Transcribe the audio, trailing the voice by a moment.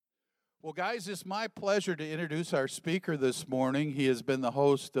Well, guys, it's my pleasure to introduce our speaker this morning. He has been the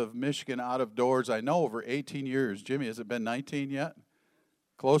host of Michigan Out of Doors, I know, over 18 years. Jimmy, has it been 19 yet?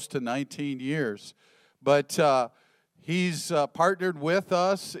 Close to 19 years. But he's partnered with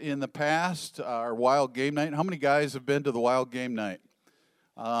us in the past, our Wild Game Night. How many guys have been to the Wild Game Night?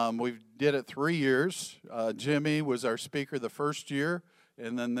 We did it 3 years. Jimmy was our speaker the first year,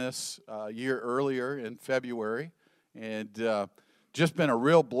 and then this year earlier in February. And just been a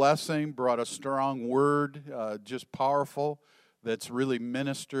real blessing, brought a strong word, just powerful, that's really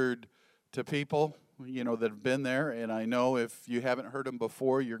ministered to people, you know, that have been there. And I know if you haven't heard him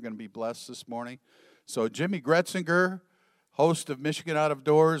before, you're going to be blessed this morning. So Jimmy Gretzinger, host of Michigan Out of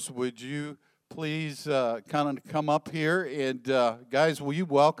Doors, would you please kind of come up here? And guys, will you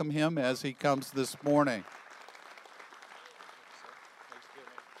welcome him as he comes this morning?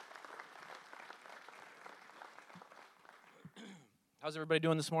 How's everybody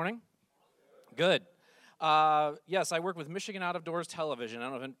doing this morning? Good. Yes, I work with Michigan Out of Doors Television. I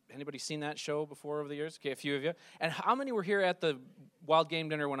don't know if anybody's seen that show before over the years. Okay, a few of you. And how many were here at the Wild Game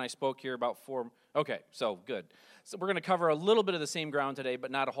Dinner when I spoke here about 4? Okay, so good. So we're going to cover a little bit of the same ground today,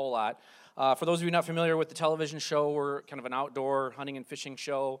 but not a whole lot. For those of you not familiar with the television show, we're kind of an outdoor hunting and fishing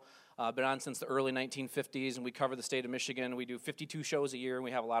show. Been on since the early 1950s, and we cover the state of Michigan. We do 52 shows a year, and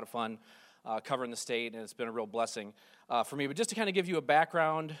we have a lot of fun covering the state, and it's been a real blessing for me. But just to kind of give you a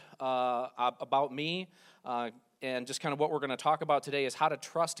background about me, and just kind of what we're going to talk about today is how to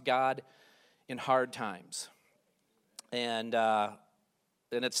trust God in hard times. And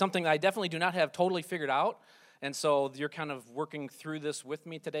it's something I definitely do not have totally figured out, and so you're kind of working through this with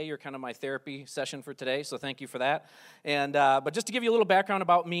me today. You're kind of my therapy session for today, so thank you for that. And but just to give you a little background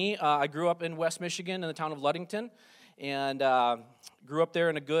about me, I grew up in West Michigan in the town of Ludington, and grew up there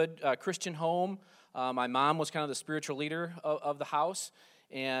in a good Christian home. My mom was kind of the spiritual leader of the house,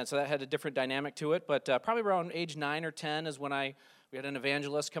 and so that had a different dynamic to it. But probably around age 9 or 10 is when we had an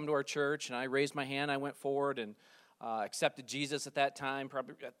evangelist come to our church, and I raised my hand. I went forward and accepted Jesus at that time.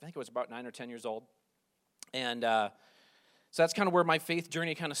 Probably, I think it was about 9 or 10 years old. And so that's kind of where my faith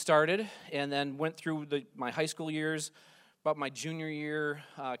journey kind of started, and then went through my high school years. About my junior year,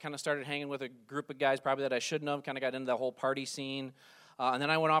 kind of started hanging with a group of guys probably that I shouldn't have, kind of got into the whole party scene. And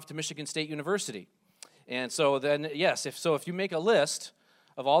then I went off to Michigan State University. And so then, yes, if you make a list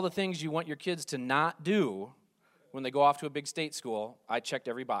of all the things you want your kids to not do when they go off to a big state school, I checked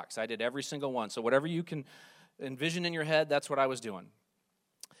every box. I did every single one. So whatever you can envision in your head, that's what I was doing.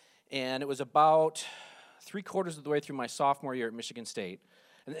 And it was about 3/4 of the way through my sophomore year at Michigan State.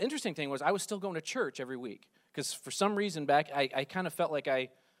 And the interesting thing was I was still going to church every week. Because for some reason back, I kind of felt like I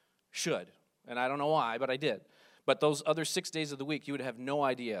should. And I don't know why, but I did. But those other 6 days of the week, you would have no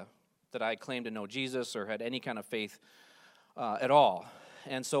idea that I claimed to know Jesus or had any kind of faith at all.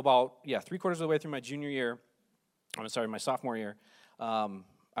 And so about, 3/4 of the way through my my sophomore year, I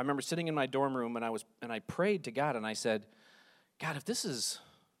remember sitting in my dorm room and I prayed to God and I said, God, if this is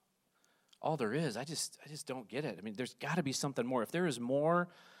all there is, I just don't get it. I mean, there's got to be something more. If there is more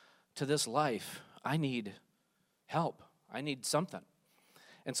to this life, I need help. I need something.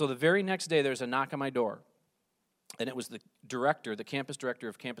 And so the very next day, there's a knock on my door. And it was the campus director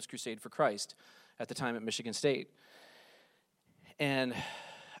of Campus Crusade for Christ at the time at Michigan State. And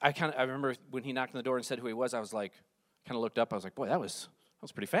I remember when he knocked on the door and said who he was, I was like, kind of looked up. I was like, boy, that was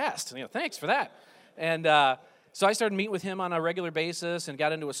pretty fast. Thanks for that. And so I started meeting with him on a regular basis and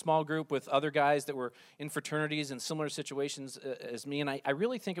got into a small group with other guys that were in fraternities in similar situations as me. And I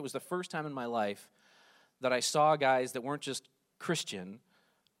really think it was the first time in my life that I saw guys that weren't just Christian,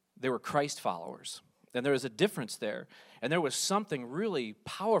 they were Christ followers. And there was a difference there. And there was something really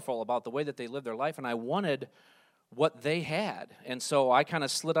powerful about the way that they lived their life, and I wanted what they had. And so I kind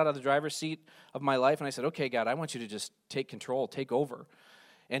of slid out of the driver's seat of my life, and I said, okay, God, I want you to just take control, take over.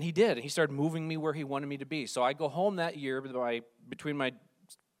 And he did. He started moving me where he wanted me to be. So I go home that year between my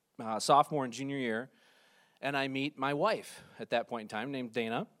sophomore and junior year, and I meet my wife at that point in time named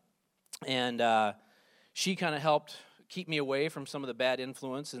Dana. And she kind of helped keep me away from some of the bad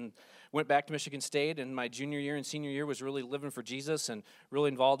influence and went back to Michigan State. And my junior year and senior year was really living for Jesus and really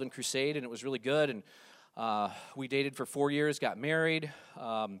involved in Crusade, and it was really good. And we dated for 4 years, got married.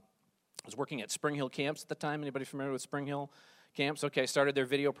 I was working at Spring Hill Camps at the time. Anybody familiar with Spring Hill Camps? Okay, started their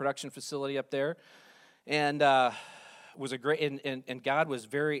video production facility up there. And was a great, and God was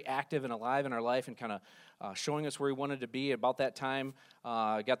very active and alive in our life and kind of showing us where he wanted to be. About that time,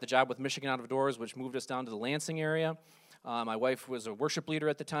 got the job with Michigan Out of Doors, which moved us down to the Lansing area. My wife was a worship leader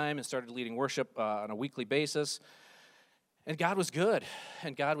at the time and started leading worship on a weekly basis. And God was good,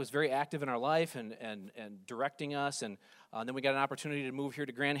 and God was very active in our life and directing us. And And then we got an opportunity to move here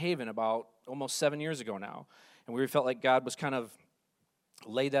to Grand Haven about almost 7 years ago now. And we felt like God was kind of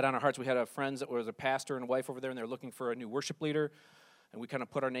laid that on our hearts. We had a friend that was a pastor and wife over there, and they're looking for a new worship leader. And we kind of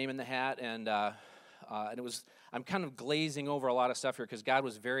put our name in the hat, and it was, I'm kind of glazing over a lot of stuff here because God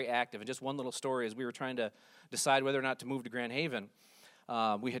was very active. And just one little story is we were trying to decide whether or not to move to Grand Haven.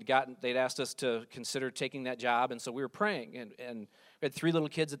 They'd asked us to consider taking that job, and so we were praying, and we had 3 little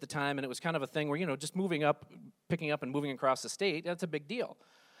kids at the time, and it was kind of a thing where, just picking up and moving across the state, that's a big deal.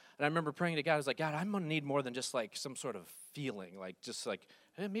 And I remember praying to God, I was like, God, I'm going to need more than just like some sort of feeling, like just like,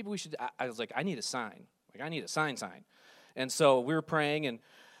 hey, maybe we should, I was like, I need a sign. Like, I need a sign. And so we were praying, and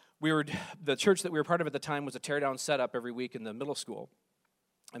the church that we were part of at the time was a tear-down setup every week in the middle school.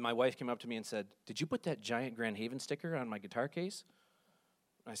 And my wife came up to me and said, did you put that giant Grand Haven sticker on my guitar case?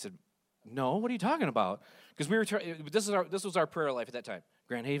 I said, no, what are you talking about? Because this was our prayer life at that time.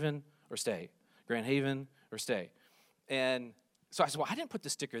 Grand Haven or stay. Grand Haven or stay. And so I said, well, I didn't put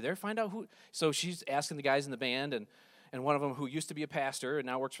the sticker there. Find out who. So she's asking the guys in the band, and one of them who used to be a pastor and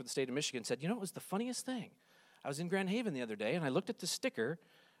now works for the state of Michigan said, it was the funniest thing. I was in Grand Haven the other day, and I looked at the sticker,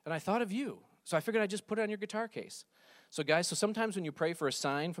 and I thought of you. So I figured I'd just put it on your guitar case. So guys, sometimes when you pray for a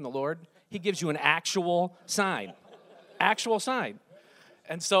sign from the Lord, he gives you an actual sign. Actual sign.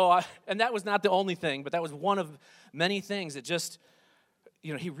 And so, and that was not the only thing, but that was one of many things that just,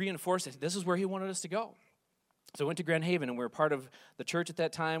 he reinforced that this is where he wanted us to go. So I went to Grand Haven, and we were part of the church at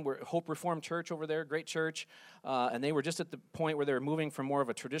that time. We're Hope Reformed Church over there, great church. And they were just at the point where they were moving from more of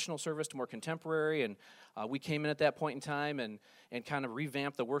a traditional service to more contemporary. And we came in at that point in time and kind of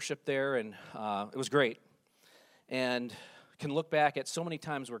revamped the worship there, and it was great. And can look back at so many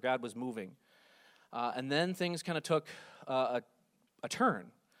times where God was moving. And then things kind of took a turn,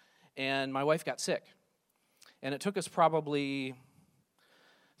 and my wife got sick. And it took us probably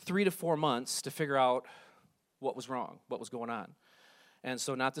 3 to 4 months to figure out what was wrong, what was going on. And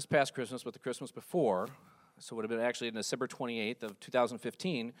so not this past Christmas, but the Christmas before, so it would have been actually December 28th of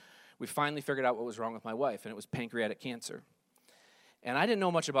 2015, we finally figured out what was wrong with my wife, and it was pancreatic cancer. And I didn't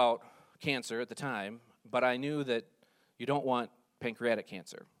know much about cancer at the time, but I knew that you don't want pancreatic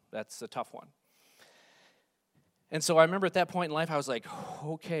cancer. That's a tough one. And so I remember at that point in life, I was like,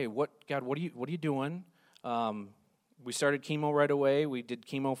 okay, God, what are you doing? We started chemo right away. We did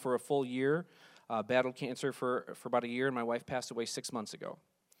chemo for a full year, battled cancer for about a year, and my wife passed away 6 months ago.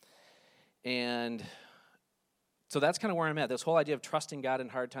 And so that's kind of where I'm at. This whole idea of trusting God in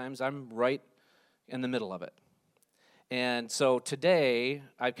hard times, I'm right in the middle of it. And so today,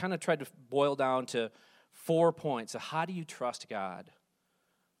 I kind of tried to boil down to 4 points of how do you trust God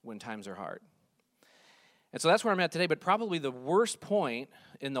when times are hard. And so that's where I'm at today, but probably the worst point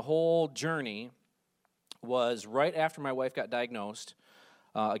in the whole journey was right after my wife got diagnosed.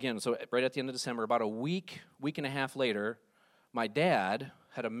 Again, so right at the end of December, about a week and a half later, my dad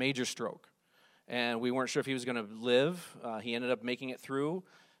had a major stroke. And we weren't sure if he was going to live. He ended up making it through,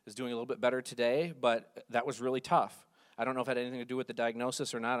 is doing a little bit better today, but that was really tough. I don't know if it had anything to do with the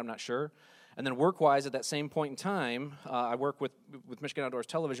diagnosis or not, I'm not sure. And then work-wise, at that same point in time, I work with Michigan Outdoors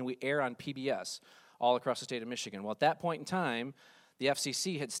Television. We air on PBS all across the state of Michigan. Well, at that point in time, the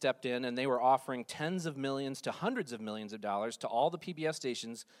FCC had stepped in, and they were offering tens of millions to hundreds of millions of dollars to all the PBS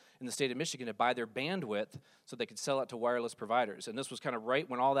stations in the state of Michigan to buy their bandwidth so they could sell it to wireless providers. And this was kind of right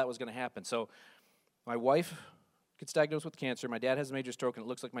when all that was going to happen. So my wife gets diagnosed with cancer, my dad has a major stroke, and it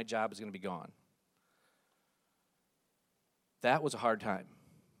looks like my job is going to be gone. That was a hard time.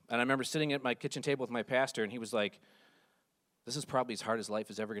 And I remember sitting at my kitchen table with my pastor, and he was like, this is probably as hard as life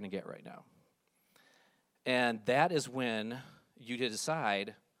is ever going to get right now. And that is when you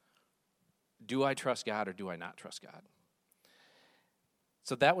decide, do I trust God or do I not trust God?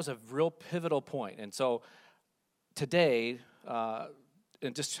 So that was a real pivotal point. And so today,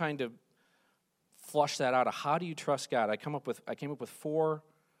 and just trying to flush that out of how do you trust God, I came up with 4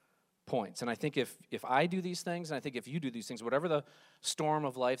 points. And I think if I do these things, and I think if you do these things, whatever the storm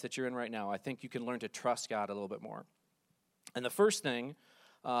of life that you're in right now, I think you can learn to trust God a little bit more. And the first thing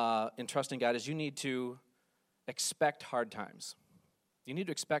in trusting God is you need to expect hard times. You need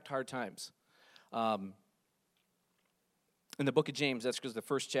to expect hard times. In the book of James, that's because the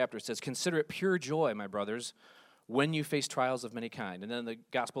first chapter, it says, consider it pure joy, my brothers, when you face trials of many kind. And then in the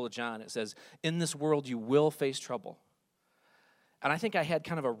Gospel of John, it says, in this world you will face trouble. And I think I had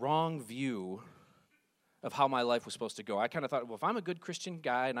kind of a wrong view of how my life was supposed to go. I kind of thought, well, if I'm a good Christian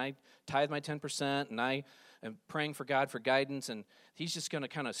guy and I tithe my 10% and I am praying for God for guidance and he's just going to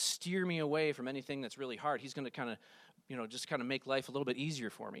kind of steer me away from anything that's really hard. He's going to kind of, just kind of make life a little bit easier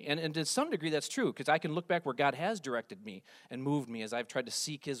for me. And to some degree that's true because I can look back where God has directed me and moved me as I've tried to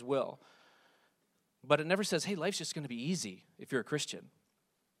seek his will. But it never says, hey, life's just going to be easy if you're a Christian.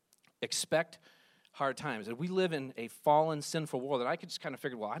 Expect hard times. And we live in a fallen, sinful world, and I could just kind of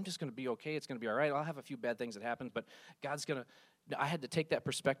figure, well, I'm just going to be okay. It's going to be all right. I'll have a few bad things that happen, but God's going to... I had to take that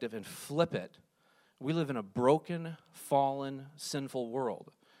perspective and flip it. We live in a broken, fallen, sinful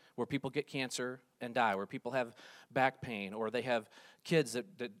world where people get cancer and die, where people have back pain, or they have kids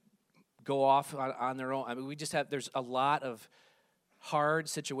that go off on their own. I mean, there's a lot of hard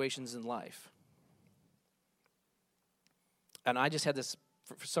situations in life. And I just had this,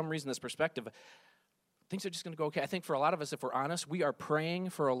 for some reason, this perspective. Things are just going to go okay. I think for a lot of us, if we're honest, we are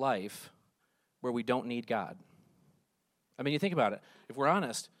praying for a life where we don't need God. I mean, you think about it. If we're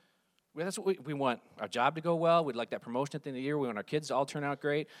honest, that's what we want. Our job to go well. We'd like that promotion at the end of the year. We want our kids to all turn out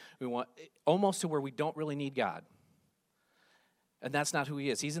great. We want almost to where we don't really need God. And that's not who he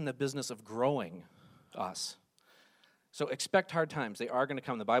is. He's in the business of growing us. So expect hard times. They are going to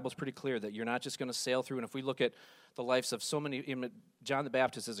come. The Bible's pretty clear that you're not just going to sail through. And if we look at the lives of so many, John the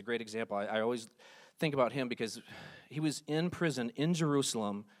Baptist is a great example. I always think about him because he was in prison in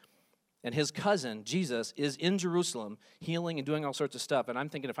Jerusalem, and his cousin, Jesus, is in Jerusalem healing and doing all sorts of stuff. And I'm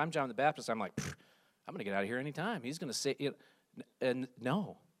thinking, if I'm John the Baptist, I'm like, I'm going to get out of here anytime. He's going to say, and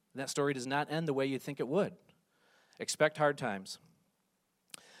no, that story does not end the way you think it would. Expect hard times.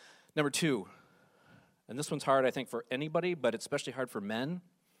 Number 2, and this one's hard, I think, for anybody, but it's especially hard for men.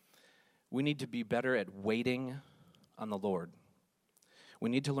 We need to be better at waiting on the Lord. We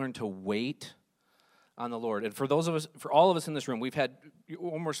need to learn to wait on the Lord. And for all of us in this room, we've had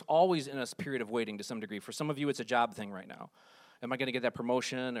almost always in a period of waiting to some degree. For some of you, it's a job thing right now. Am I going to get that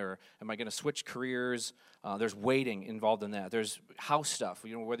promotion, or am I going to switch careers? There's waiting involved in that. There's house stuff,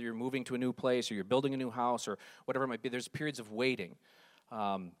 whether you're moving to a new place or you're building a new house or whatever it might be. There's periods of waiting.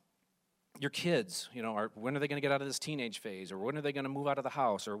 Your kids, when are they going to get out of this teenage phase, or when are they going to move out of the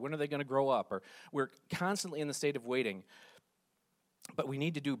house, or when are they going to grow up, or we're constantly in the state of waiting. But we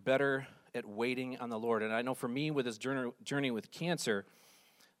need to do better at waiting on the Lord. And I know for me, with this journey with cancer,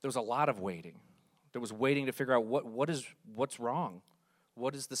 there was a lot of waiting. There was waiting to figure out what's wrong.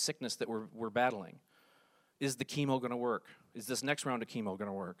 What is the sickness that we're battling? Is the chemo going to work? Is this next round of chemo going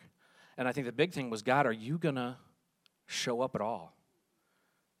to work? And I think the big thing was, God, are you going to show up at all?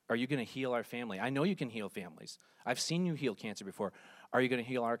 Are you going to heal our family? I know you can heal families. I've seen you heal cancer before. Are you going to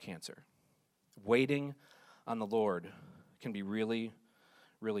heal our cancer? Waiting on the Lord can be really,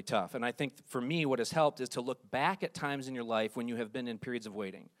 really tough. And I think for me, what has helped is to look back at times in your life when you have been in periods of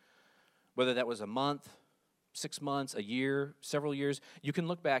waiting. Whether that was a month, 6 months, a year, several years, you can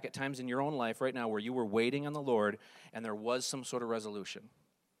look back at times in your own life right now where you were waiting on the Lord and there was some sort of resolution.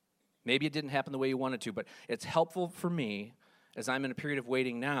 Maybe it didn't happen the way you wanted to, but it's helpful for me, as I'm in a period of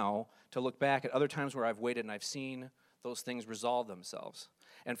waiting now, to look back at other times where I've waited and I've seen those things resolve themselves.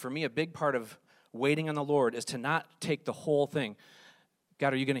 And for me, a big part of waiting on the Lord is to not take the whole thing.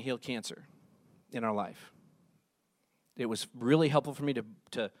 God, are you going to heal cancer in our life? It was really helpful for me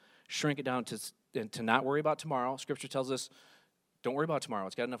to shrink it down to not worry about tomorrow. Scripture tells us, don't worry about tomorrow.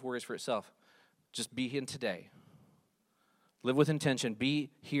 It's got enough worries for itself. Just be in today. Live with intention.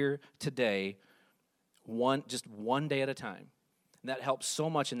 Be here today, just one day at a time. And that helps so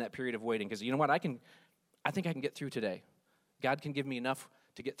much in that period of waiting, because you know what? I think I can get through today. God can give me enough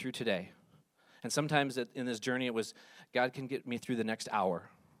to get through today. And sometimes in this journey, it was, God can get me through the next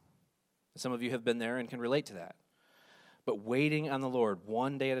hour. Some of you have been there and can relate to that. But waiting on the Lord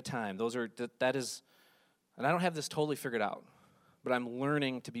one day at a time, that is, and I don't have this totally figured out, but I'm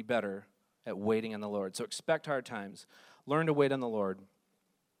learning to be better at waiting on the Lord. So expect hard times. Learn to wait on the Lord.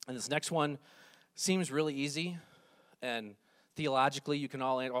 And this next one seems really easy, and theologically you can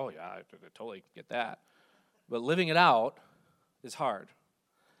all, oh yeah, I totally get that. But living it out is hard.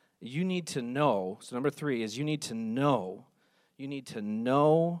 You need to know, so number 3 is you need to know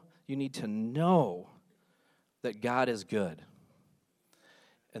that God is good.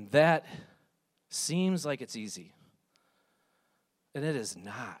 And that seems like it's easy. And it is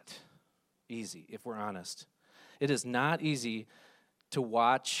not easy, if we're honest. It is not easy to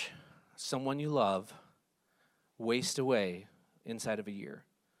watch someone you love waste away inside of a year,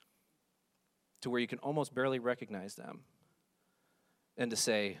 to where you can almost barely recognize them, and to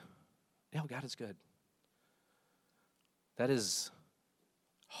say, yeah, God is good. That is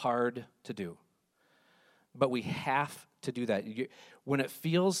hard to do. But we have to do that. When it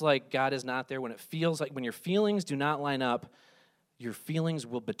feels like God is not there, when your feelings do not line up, your feelings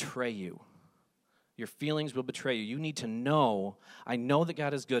will betray you. Your feelings will betray you. You need to know, I know that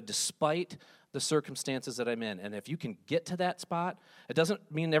God is good despite the circumstances that I'm in. And if you can get to that spot, it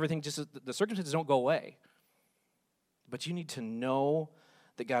doesn't mean everything, the circumstances don't go away. But you need to know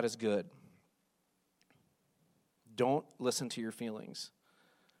that God is good. don't listen to your feelings.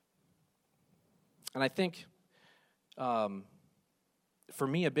 And I think, for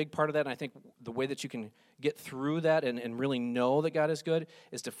me, a big part of that, and I think the way that you can get through that and really know that God is good,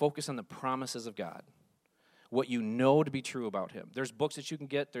 is to focus on the promises of God, what you know to be true about him. There's books that you can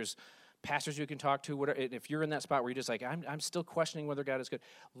get, there's pastors you can talk to, whatever. If you're in that spot where you're just like, I'm still questioning whether God is good,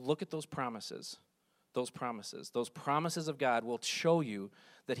 look at those promises. Those promises of God will show you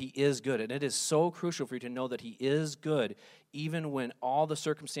that he is good. And it is so crucial for you to know that he is good, even when all the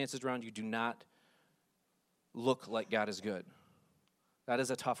circumstances around you do not look like God is good. That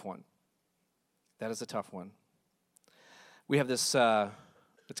is a tough one. That is a tough one. We have this,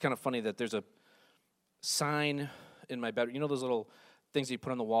 it's kind of funny that there's a sign in my bedroom. You know those little things you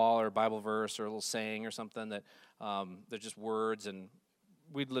put on the wall, or a Bible verse, or a little saying or something that they're just words. And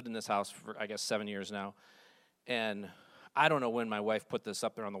we've lived in this house for, I guess, 7 years now. And I don't know when my wife put this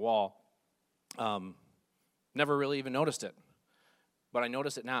up there on the wall. Never really even noticed it. But I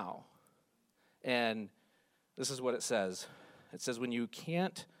notice it now. And this is what it says. It says, when you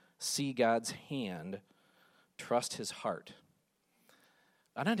can't see God's hand, trust his heart.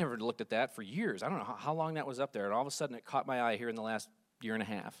 And I never looked at that for years. I don't know how long that was up there. And all of a sudden it caught my eye here in the last year and a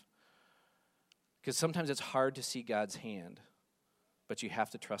half. Because sometimes it's hard to see God's hand. But you have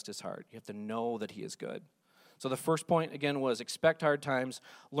to trust his heart. You have to know that he is good. So the first point, again, was expect hard times.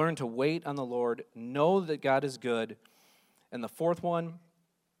 Learn to wait on the Lord. Know that God is good. And the fourth one,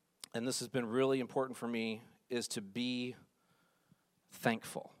 and this has been really important for me, is to be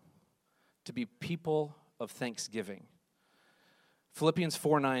thankful. To be people of thanksgiving. Philippians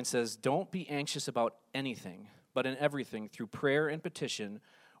 4:9 says, don't be anxious about anything, but in everything, through prayer and petition,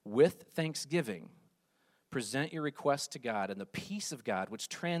 with thanksgiving, present your requests to God, and the peace of God, which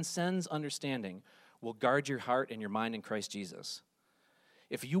transcends understanding, will guard your heart and your mind in Christ Jesus.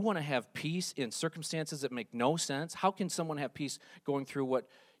 If you want to have peace in circumstances that make no sense, how can someone have peace going through what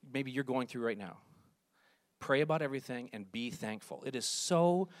maybe you're going through right now? Pray about everything and be thankful. It is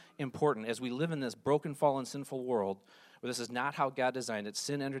so important as we live in this broken, fallen, sinful world where this is not how God designed it.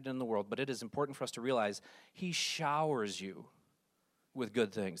 Sin entered in the world, but it is important for us to realize he showers you with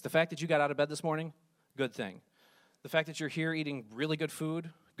good things. The fact that you got out of bed this morning, good thing. The fact that you're here eating really good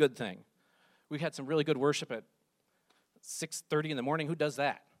food, good thing. We had some really good worship at 6:30 in the morning. Who does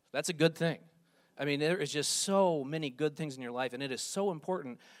that? That's a good thing. I mean, there is just so many good things in your life, and it is so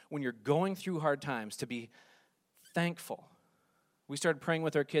important when you're going through hard times to be thankful. We started praying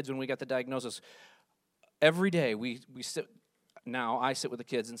with our kids when we got the diagnosis. Every day we sit, now I sit with the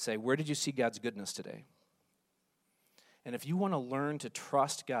kids and say, where did you see God's goodness today? And if you want to learn to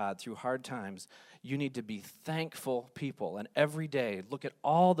trust God through hard times, you need to be thankful people. And every day, look at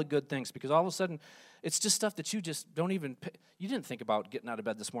all the good things, because all of a sudden, it's just stuff that you just don't even, you didn't think about getting out of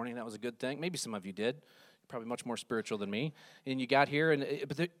bed this morning. That was a good thing. Maybe some of you did. You're probably much more spiritual than me. And you got here, and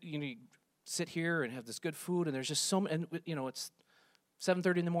you sit here and have this good food, and there's just so many, and it's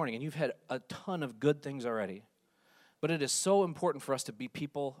 7:30 in the morning, and you've had a ton of good things already. But it is so important for us to be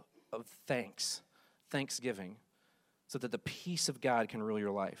people of thanksgiving, so that the peace of God can rule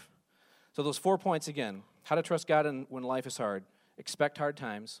your life. So those 4 points again: how to trust God when life is hard, expect hard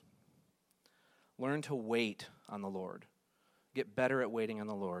times, learn to wait on the Lord, get better at waiting on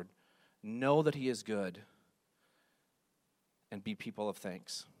the Lord, know that he is good, and be people of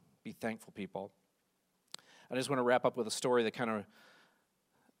thanks. Be thankful people. I just want to wrap up with a story that kind of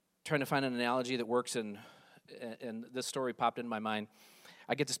trying to find an analogy that works, and this story popped into my mind.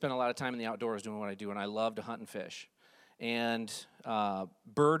 I get to spend a lot of time in the outdoors doing what I do, and I love to hunt and fish. And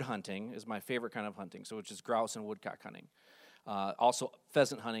bird hunting is my favorite kind of hunting, so which is grouse and woodcock hunting. Also,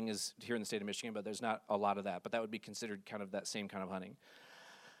 pheasant hunting is here in the state of Michigan, but there's not a lot of that. But that would be considered kind of that same kind of hunting.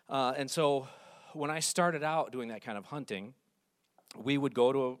 And so when I started out doing that kind of hunting, we would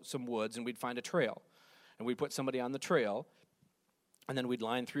go to some woods and we'd find a trail. And we'd put somebody on the trail, and then we'd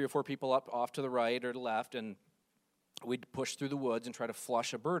line 3 or 4 people up off to the right or the left, and we'd push through the woods and try to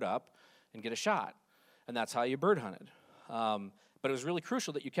flush a bird up and get a shot. And that's how you bird hunted. But it was really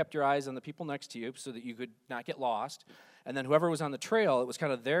crucial that you kept your eyes on the people next to you so that you could not get lost. And then whoever was on the trail, it was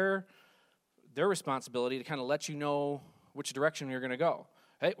kind of their responsibility to kind of let you know which direction you're going to go.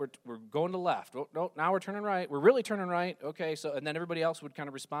 Hey, we're going to the left. Oh, no, now we're turning right. We're really turning right. Okay, so and then everybody else would kind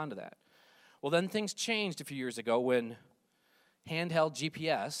of respond to that. Well, then things changed a few years ago when handheld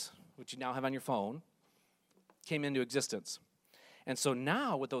GPS, which you now have on your phone, came into existence. And so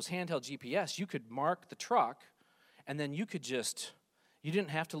now with those handheld GPS, you could mark the truck, and then you didn't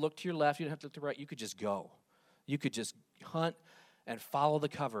have to look to your left, you didn't have to look to the right, you could just go. You could just hunt and follow the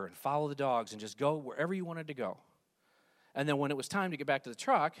cover and follow the dogs and just go wherever you wanted to go. And then when it was time to get back to the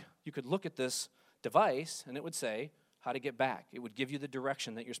truck, you could look at this device, and it would say how to get back. It would give you the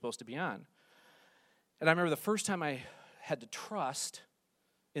direction that you're supposed to be on. And I remember the first time I had to trust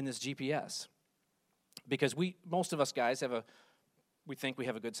in this GPS, because most of us guys we think we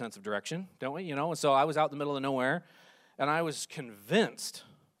have a good sense of direction, don't we? And so I was out in the middle of nowhere, and I was convinced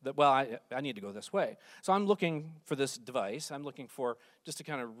that, well, I need to go this way. So I'm looking for this device. I'm looking for, just to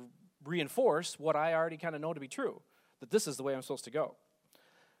kind of reinforce what I already kind of know to be true, that this is the way I'm supposed to go.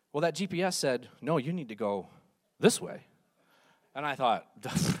 Well, that GPS said, no, you need to go this way. And I thought,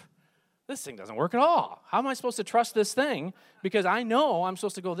 this thing doesn't work at all. How am I supposed to trust this thing? Because I know I'm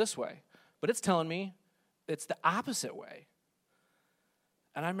supposed to go this way. But it's telling me it's the opposite way.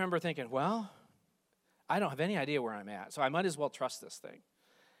 And I remember thinking, well, I don't have any idea where I'm at, so I might as well trust this thing.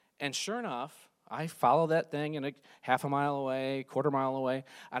 And sure enough, I follow that thing in a half a mile away, quarter mile away,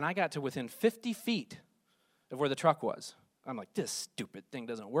 and I got to within 50 feet of where the truck was. I'm like, this stupid thing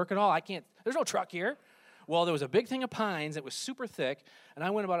doesn't work at all. There's no truck here. Well, there was a big thing of pines that was super thick, and I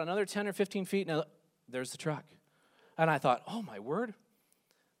went about another 10 or 15 feet, and there's the truck. And I thought, oh my word,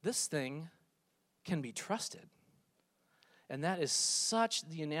 this thing can be trusted. And that is such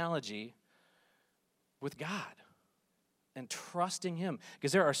the analogy with God and trusting Him.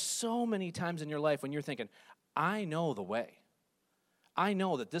 Because there are so many times in your life when you're thinking, I know the way. I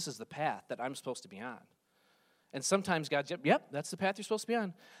know that this is the path that I'm supposed to be on. And sometimes God's, yep, that's the path you're supposed to be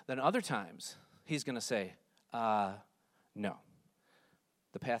on. Then other times, He's going to say, no,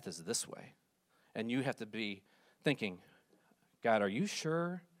 the path is this way. And you have to be thinking, God, are you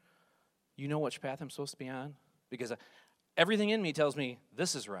sure you know which path I'm supposed to be on? Because everything in me tells me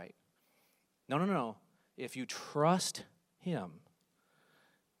this is right. No. If you trust Him,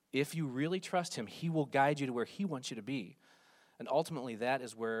 if you really trust Him, He will guide you to where He wants you to be. And ultimately, that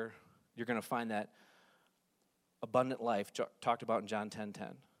is where you're going to find that abundant life talked about in John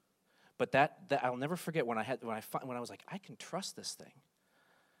 10:10. But that I'll never forget when I was like, I can trust this thing.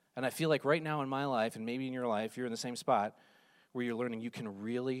 And I feel like right now in my life, and maybe in your life, you're in the same spot where you're learning you can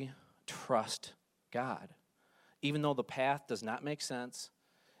really trust God. Even though the path does not make sense,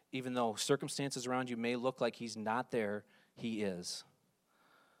 even though circumstances around you may look like He's not there, He is.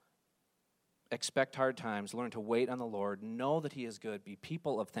 Expect hard times. Learn to wait on the Lord. Know that He is good. Be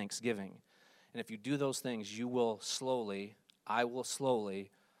people of thanksgiving. And if you do those things, I will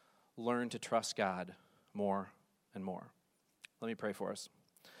slowly learn to trust God more and more. Let me pray for us.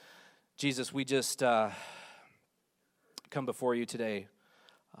 Jesus, we just come before you today.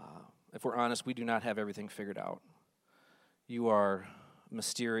 If we're honest, we do not have everything figured out. You are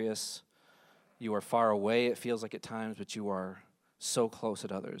mysterious. You are far away, it feels like at times, but you are so close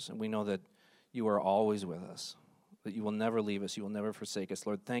at others. And we know that you are always with us, that you will never leave us, you will never forsake us.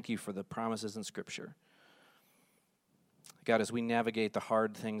 Lord, thank you for the promises in Scripture. God, as we navigate the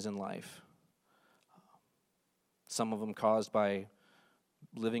hard things in life, some of them caused by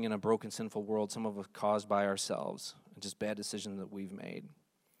living in a broken, sinful world, some of them caused by ourselves, and just bad decisions that we've made.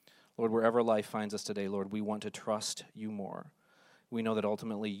 Lord, wherever life finds us today, Lord, we want to trust you more. We know that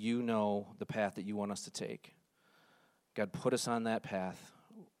ultimately you know the path that you want us to take. God, put us on that path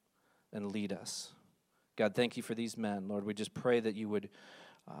and lead us. God, thank you for these men. Lord, we just pray that you would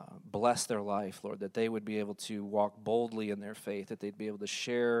bless their life, Lord, that they would be able to walk boldly in their faith, that they'd be able to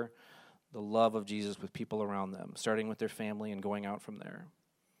share the love of Jesus with people around them, starting with their family and going out from there.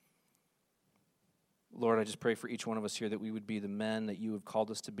 Lord, I just pray for each one of us here that we would be the men that you have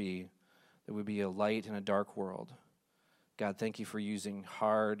called us to be, that would be a light in a dark world. God, thank you for using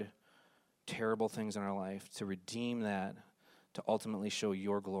hard, terrible things in our life to redeem that, to ultimately show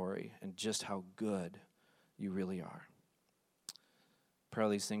your glory and just how good you really are. Pray all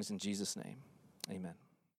these things in Jesus' name. Amen.